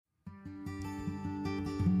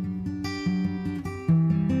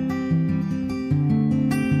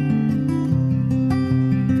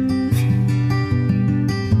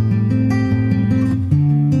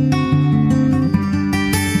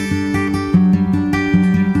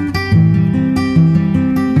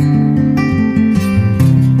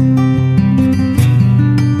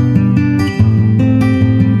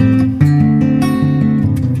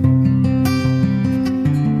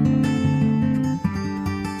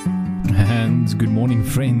and good morning,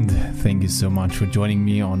 friend. Thank you so much for joining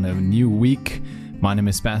me on a new week. My name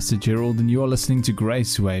is Pastor Gerald, and you are listening to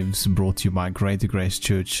Grace Waves, brought to you by Greater Grace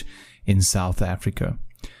Church in South Africa.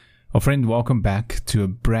 Friend, welcome back to a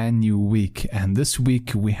brand new week, and this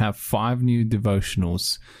week we have 5 new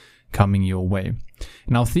devotionals coming your way.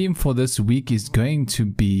 And our theme for this week is going to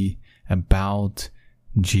be about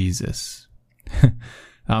Jesus.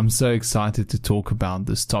 I'm so excited to talk about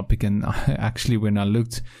this topic, and actually when I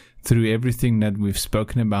looked through everything that we've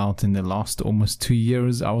spoken about in the last almost 2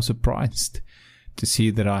 years, I was surprised to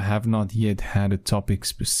see that I have not yet had a topic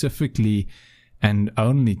specifically and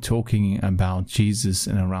only talking about Jesus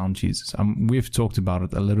and around Jesus. We've talked about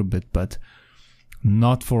it a little bit, but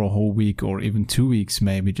not for a whole week or even 2 weeks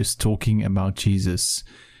maybe, just talking about Jesus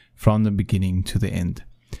from the beginning to the end.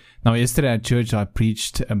 Now, yesterday at church, I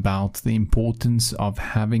preached about the importance of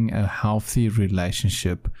having a healthy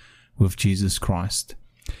relationship with Jesus Christ,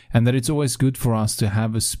 and that it's always good for us to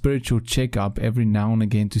have a spiritual checkup every now and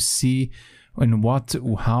again to see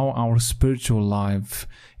how our spiritual life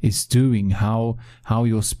is doing, how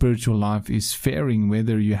your spiritual life is faring,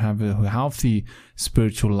 whether you have a healthy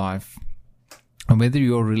spiritual life, and whether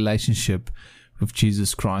your relationship with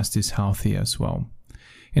Jesus Christ is healthy as well.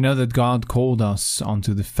 You know that God called us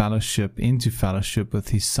into fellowship with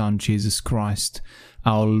His Son, Jesus Christ,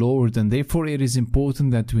 our Lord, and therefore it is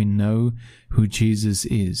important that we know who Jesus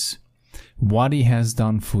is, what He has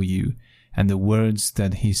done for you, and the words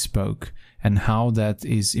that He spoke, and how that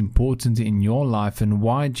is important in your life, and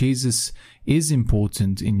why Jesus is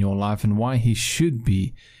important in your life, and why He should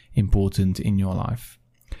be important in your life.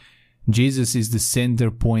 Jesus is the center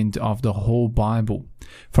point of the whole Bible.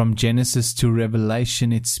 From Genesis to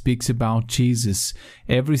Revelation, it speaks about Jesus.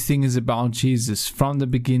 Everything is about Jesus from the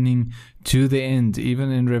beginning to the end.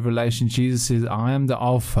 Even in Revelation, Jesus says, I am the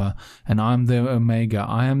Alpha and I am the Omega.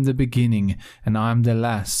 I am the beginning and I am the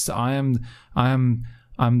last. I am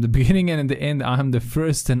the beginning and the end. I am the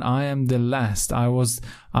first and I am the last. I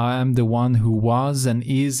am the one who was and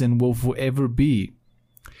is and will forever be.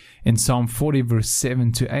 In Psalm 40 verse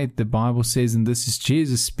 7 to 8, the Bible says, and this is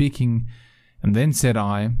Jesus speaking, and then said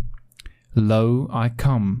I, Lo, I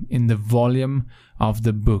come, in the volume of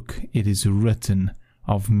the book it is written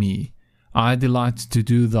of me. I delight to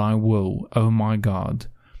do thy will, O my God.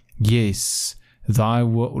 Yes, thy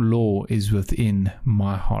law is within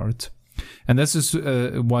my heart. And this is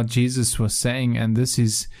what Jesus was saying, and this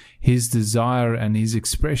is His desire and His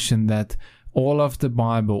expression, that all of the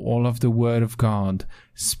Bible, all of the Word of God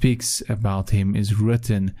speaks about Him, is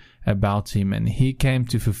written about Him, and He came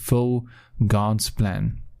to fulfill God's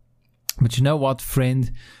plan. But you know what,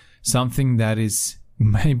 friend? Something that is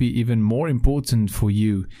maybe even more important for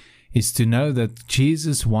you is to know that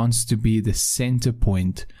Jesus wants to be the center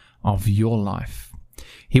point of your life.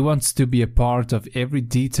 He wants to be a part of every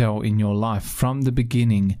detail in your life from the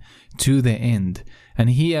beginning to the end. And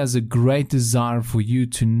He has a great desire for you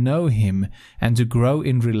to know Him and to grow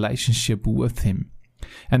in relationship with Him.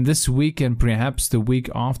 And this week and perhaps the week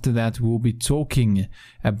after that, we'll be talking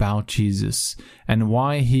about Jesus and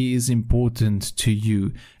why He is important to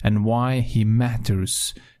you and why He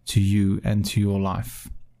matters to you and to your life.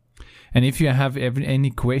 And if you have any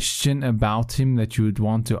question about Him that you would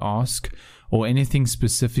want to ask, or anything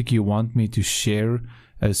specific you want me to share,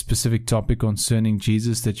 a specific topic concerning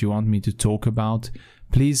Jesus that you want me to talk about,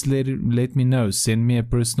 please let me know. Send me a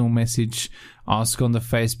personal message, ask on the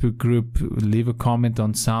Facebook group, leave a comment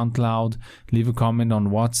on SoundCloud, leave a comment on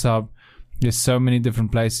WhatsApp. There's so many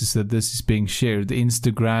different places that this is being shared.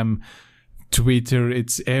 Instagram, Twitter,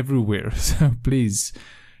 it's everywhere. So please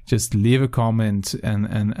just leave a comment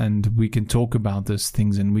and we can talk about those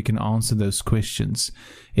things and we can answer those questions.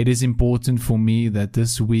 It is important for me that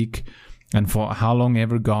this week, and for how long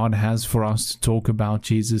ever God has for us to talk about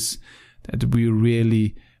Jesus, that we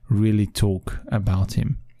really, really talk about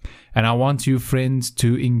Him. And I want you, friends,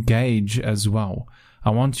 to engage as well.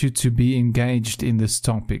 I want you to be engaged in this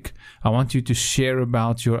topic. I want you to share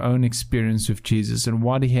about your own experience with Jesus and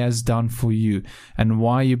what He has done for you and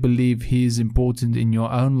why you believe He is important in your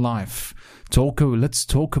own life. Let's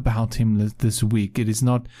talk about Him this week. It's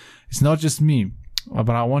not just me,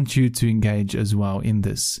 but I want you to engage as well in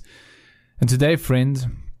this. And today,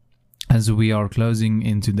 friend, as we are closing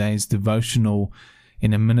in today's devotional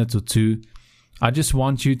in a minute or two, I just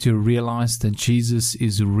want you to realize that Jesus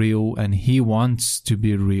is real and He wants to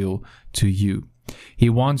be real to you. He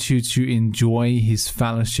wants you to enjoy His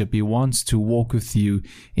fellowship. He wants to walk with you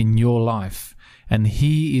in your life. And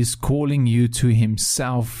He is calling you to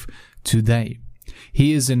Himself today.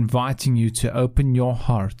 He is inviting you to open your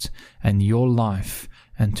heart and your life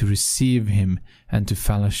and to receive Him and to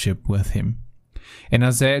fellowship with Him. In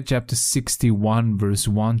Isaiah chapter 61 verse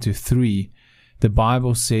 1 to 3, the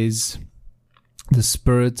Bible says, "The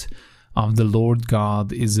Spirit of the Lord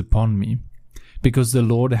God is upon me, because the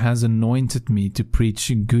Lord has anointed me to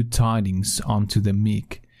preach good tidings unto the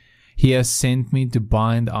meek. He has sent me to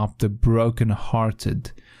bind up the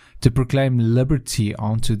brokenhearted, to proclaim liberty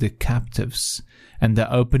unto the captives, and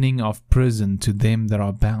the opening of prison to them that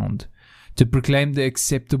are bound, to proclaim the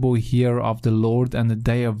acceptable year of the Lord and the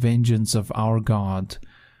day of vengeance of our God,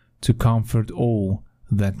 to comfort all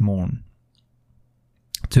that mourn,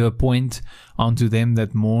 to appoint unto them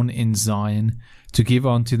that mourn in Zion, to give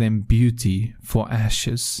unto them beauty for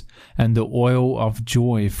ashes, and the oil of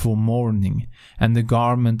joy for mourning, and the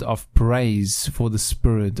garment of praise for the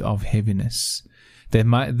spirit of heaviness,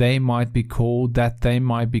 that they might be called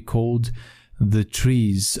the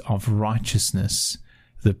trees of righteousness,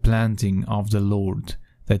 the planting of the Lord,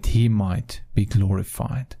 that he might be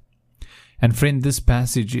glorified." And friend, this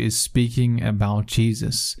passage is speaking about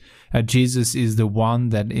Jesus. Jesus is the one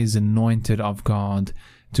that is anointed of God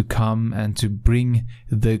to come and to bring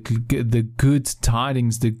the good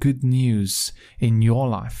tidings, the good news in your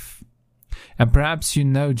life. And perhaps you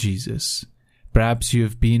know Jesus. Perhaps you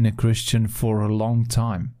have been a Christian for a long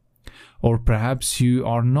time. Or perhaps you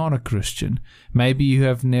are not a Christian. Maybe you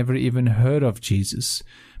have never even heard of Jesus.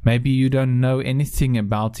 Maybe you don't know anything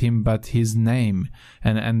about him but his name,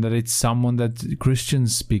 and that it's someone that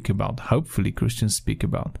Christians speak about. Hopefully Christians speak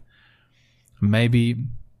about. Maybe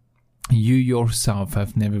you yourself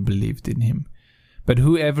have never believed in him. But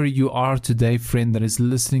whoever you are today, friend, that is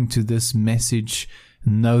listening to this message,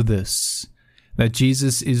 know this, that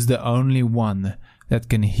Jesus is the only one that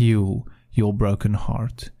can heal your broken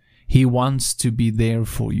heart. He wants to be there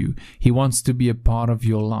for you. He wants to be a part of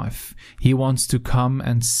your life. He wants to come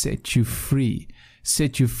and set you free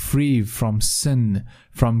from sin,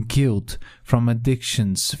 from guilt, from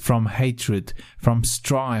addictions, from hatred, from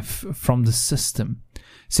strife, from the system.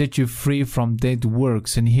 Set you free from dead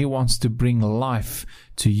works, and he wants to bring life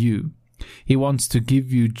to you. He wants to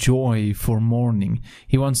give you joy for mourning.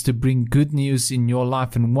 He wants to bring good news in your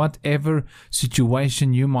life, and whatever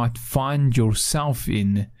situation you might find yourself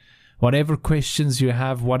in, whatever questions you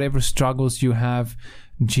have, whatever struggles you have,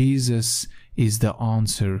 Jesus is the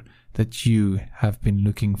answer that you have been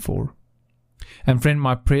looking for. And friend,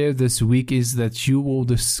 my prayer this week is that you will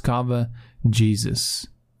discover Jesus.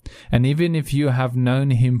 And even if you have known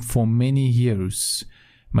him for many years,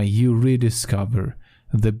 may you rediscover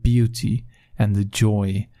the beauty and the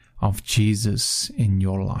joy of Jesus in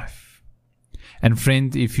your life. And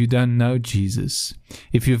friend, if you don't know Jesus,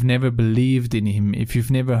 if you've never believed in him, if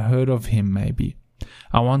you've never heard of him maybe,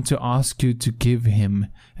 I want to ask you to give him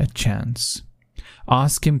a chance.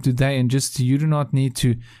 Ask him today, and you do not need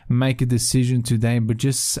to make a decision today, but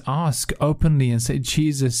just ask openly and say,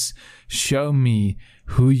 Jesus, show me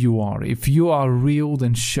who you are. If you are real,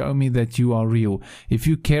 then show me that you are real. If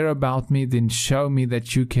you care about me, then show me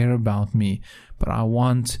that you care about me. But I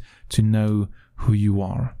want to know who you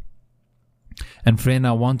are. And friend,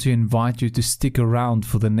 I want to invite you to stick around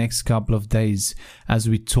for the next couple of days as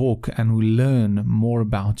we talk and we learn more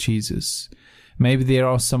about Jesus. Maybe there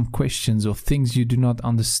are some questions or things you do not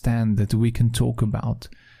understand that we can talk about.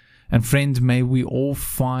 And friend, may we all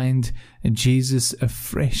find Jesus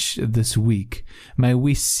afresh this week. May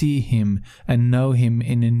we see him and know him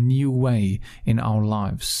in a new way in our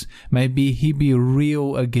lives. Maybe he be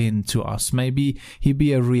real again to us. Maybe he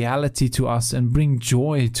be a reality to us and bring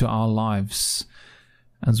joy to our lives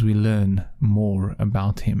as we learn more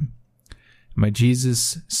about him. May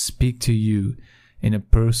Jesus speak to you in a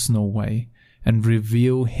personal way and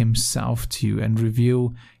reveal himself to you and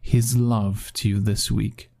reveal his love to you this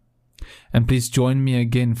week. And please join me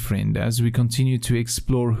again, friend, as we continue to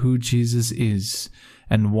explore who Jesus is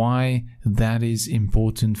and why that is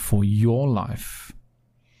important for your life.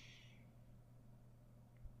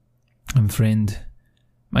 And friend,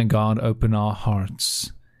 may God open our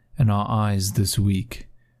hearts and our eyes this week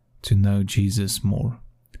to know Jesus more,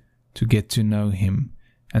 to get to know him,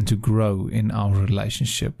 and to grow in our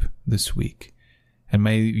relationship this week. And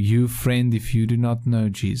may you, friend, if you do not know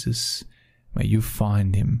Jesus, may you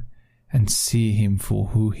find him and see him for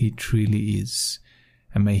who he truly is.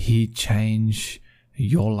 And may he change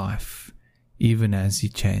your life, even as he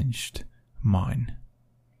changed mine.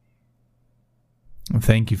 And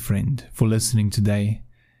thank you, friend, for listening today.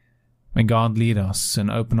 May God lead us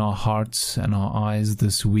and open our hearts and our eyes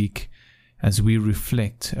this week as we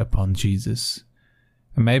reflect upon Jesus.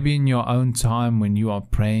 And maybe in your own time when you are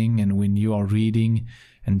praying and when you are reading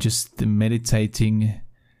and just meditating,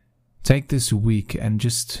 take this week and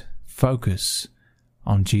just focus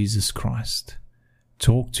on Jesus Christ.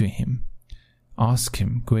 talk to Him, ask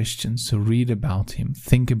Him questions, read about Him,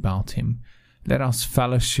 think about Him. Let us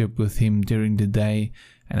fellowship with Him during the day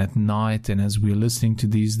and at night, and as we're listening to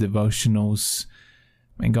these devotionals,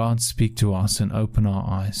 may God speak to us and open our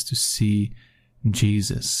eyes to see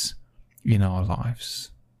Jesus in our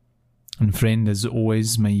lives. And friend, as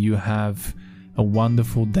always, may you have a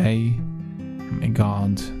wonderful day. May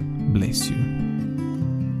God bless you.